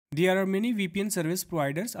There are many VPN service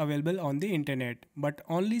providers available on the internet, but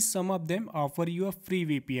only some of them offer you a free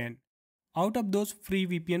VPN. Out of those free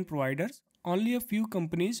VPN providers, only a few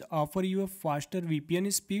companies offer you a faster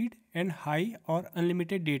VPN speed and high or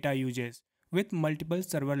unlimited data usage with multiple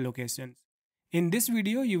server locations. In this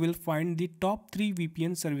video, you will find the top 3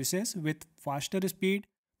 VPN services with faster speed,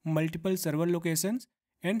 multiple server locations,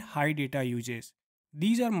 and high data usage.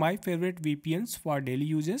 These are my favorite VPNs for daily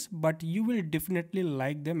uses, but you will definitely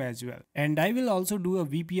like them as well. And I will also do a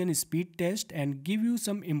VPN speed test and give you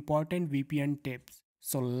some important VPN tips.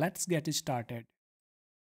 So let's get started.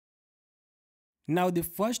 Now the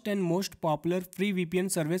first and most popular free VPN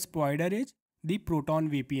service provider is the Proton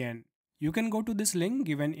VPN. You can go to this link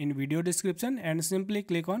given in video description and simply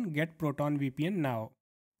click on Get Proton VPN now.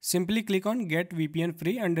 Simply click on Get VPN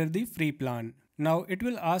Free under the free plan. Now it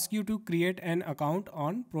will ask you to create an account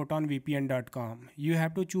on protonvpn.com. You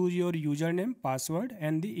have to choose your username, password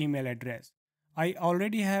and the email address. I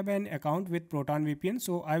already have an account with Proton VPN,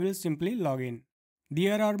 so I will simply log in.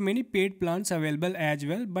 There are many paid plans available as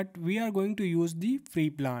well, but we are going to use the free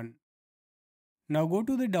plan. Now go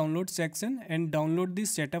to the download section and download the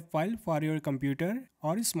setup file for your computer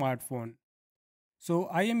or smartphone. So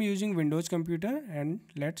I am using Windows computer and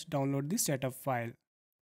let's download the setup file.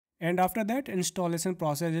 And after that, installation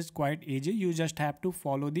process is quite easy. You just have to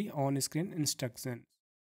follow the on-screen instructions.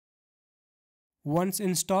 Once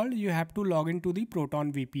installed, you have to log into the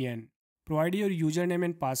Proton VPN. Provide your username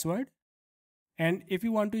and password. And if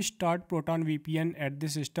you want to start Proton VPN at the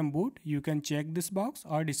system boot, you can check this box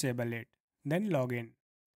or disable it. Then log in.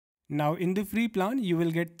 Now in the free plan, you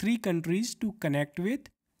will get 3 countries to connect with: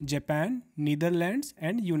 Japan, Netherlands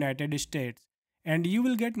and United States. And you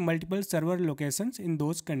will get multiple server locations in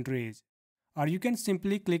those countries. Or you can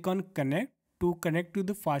simply click on Connect to connect to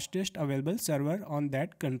the fastest available server on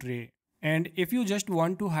that country. And if you just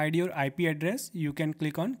want to hide your IP address, you can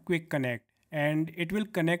click on Quick Connect and it will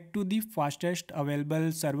connect to the fastest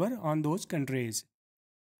available server on those countries.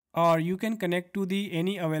 Or you can connect to the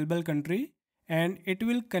any available country and it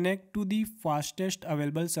will connect to the fastest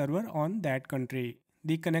available server on that country.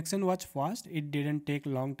 The connection was fast, it didn't take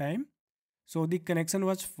long time. So the connection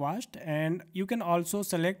was fast, and you can also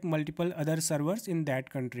select multiple other servers in that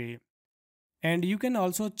country. And you can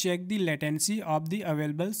also check the latency of the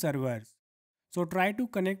available servers. So try to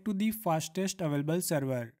connect to the fastest available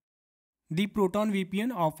server. The Proton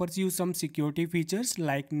VPN offers you some security features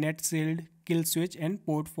like net shield, kill switch and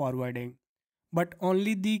port forwarding. But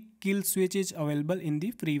only the kill switch is available in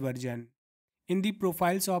the free version. In the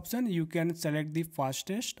profiles option, you can select the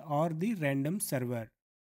fastest or the random server.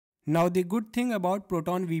 Now the good thing about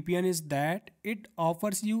Proton VPN is that it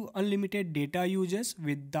offers you unlimited data usage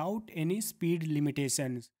without any speed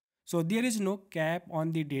limitations. So there is no cap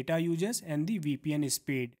on the data usage and the VPN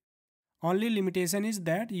speed. Only limitation is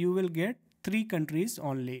that you will get 3 countries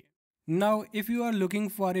only. Now if you are looking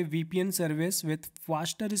for a VPN service with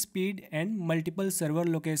faster speed and multiple server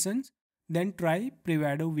locations, then try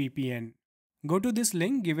Privado VPN. Go to this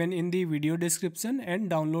link given in the video description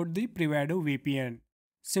and download the Privado VPN.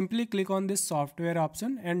 Simply click on this software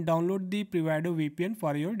option and download the Privado VPN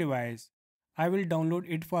for your device. I will download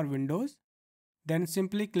it for Windows. Then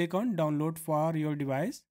simply click on download for your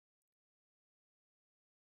device.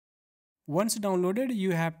 Once downloaded,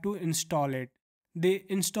 you have to install it. The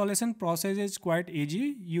installation process is quite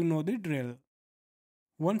easy, you know the drill.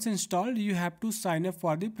 Once installed, you have to sign up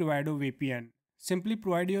for the Privado VPN. Simply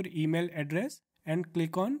provide your email address and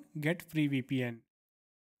click on Get Free VPN.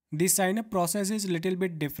 The sign up process is little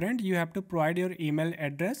bit different. You have to provide your email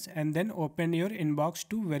address and then open your inbox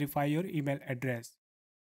to verify your email address.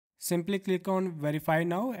 Simply click on Verify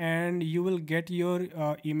Now and you will get your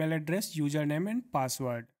email address, username and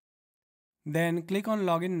password. Then click on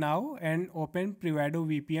Login Now and open Privado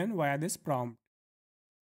VPN via this prompt.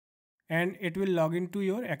 And it will log into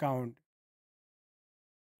your account.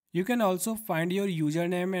 You can also find your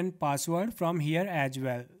username and password from here as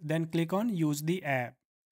well. Then click on Use the app.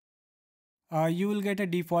 You will get a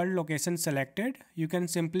default location selected. You can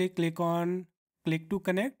simply click on Click to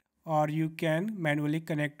connect or you can manually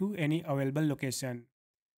connect to any available location.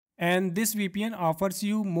 And this VPN offers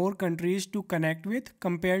you more countries to connect with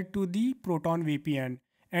compared to the Proton VPN.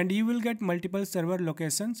 And you will get multiple server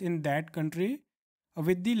locations in that country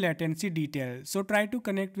with the latency detail. So try to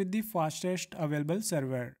connect with the fastest available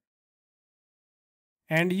server.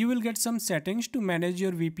 And you will get some settings to manage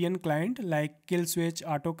your VPN client like kill switch,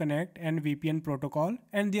 auto connect and VPN protocol,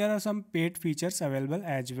 and there are some paid features available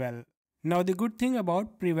as well. Now the good thing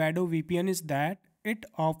about Privado VPN is that it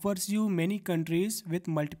offers you many countries with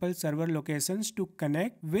multiple server locations to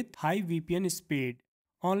connect with high VPN speed.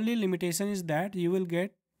 Only limitation is that you will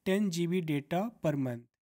get 10 GB data per month.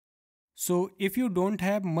 So if you don't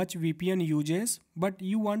have much VPN uses but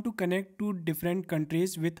you want to connect to different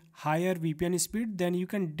countries with higher VPN speed, then you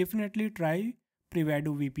can definitely try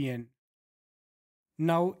Privado VPN.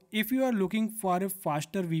 Now if you are looking for a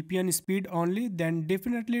faster VPN speed only, then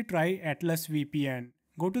definitely try Atlas VPN.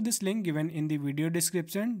 Go to this link given in the video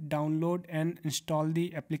description, download and install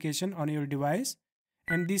the application on your device,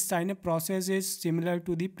 and the sign up process is similar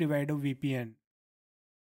to the Privado VPN.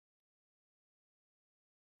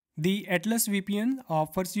 The Atlas VPN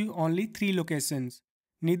offers you only 3 locations: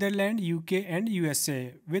 Netherlands, UK and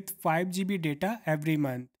USA, with 5 GB data every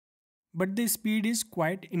month. But the speed is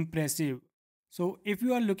quite impressive. So if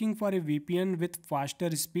you are looking for a VPN with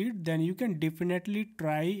faster speed, then you can definitely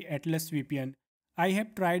try Atlas VPN. I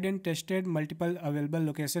have tried and tested multiple available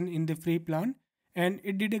locations in the free plan and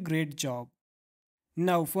it did a great job.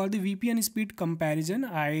 Now for the VPN speed comparison,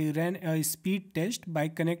 I ran a speed test by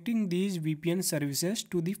connecting these VPN services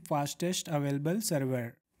to the fastest available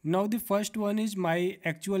server. Now the first one is my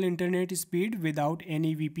actual internet speed without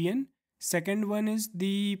any VPN. Second one is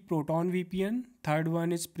the Proton VPN. Third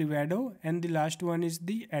one is Privado, and the last one is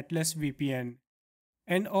the Atlas VPN.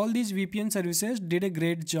 And all these VPN services did a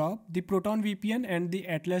great job. The Proton VPN and the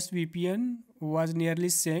Atlas VPN was nearly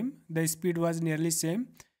same. The speed was nearly same.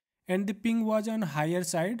 And the ping was on higher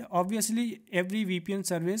side. Obviously, every VPN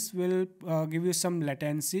service will give you some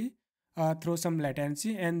latency, throw some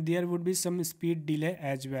latency, and there would be some speed delay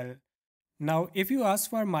as well. Now, if you ask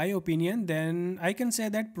for my opinion, then I can say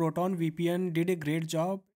that Proton VPN did a great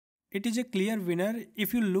job. It is a clear winner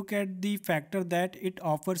if you look at the factor that it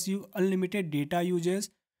offers you unlimited data usage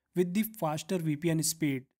with the faster VPN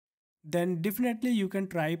speed. Then definitely you can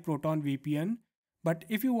try Proton VPN. But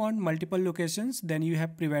if you want multiple locations, then you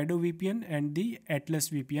have Privado VPN and the Atlas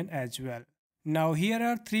VPN as well. Now here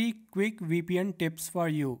are 3 quick VPN tips for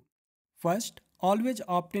you. First, always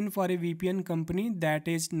opt in for a VPN company that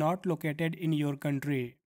is not located in your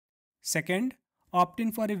country. Second, opt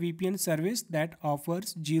in for a VPN service that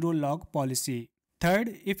offers zero log policy.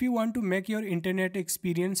 Third, if you want to make your internet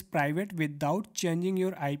experience private without changing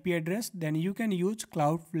your IP address, then you can use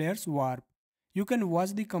Cloudflare's Warp. You can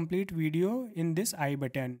watch the complete video in this I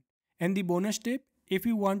button. And the bonus tip, if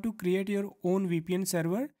you want to create your own VPN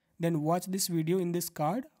server, then watch this video in this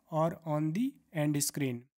card or on the end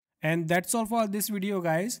screen. And that's all for this video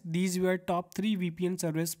guys. These were top 3 VPN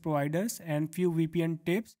service providers and few VPN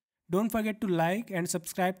tips. Don't forget to like and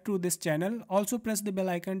subscribe to this channel. Also press the bell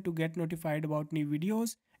icon to get notified about new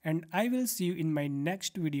videos, and I will see you in my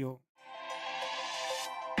next video.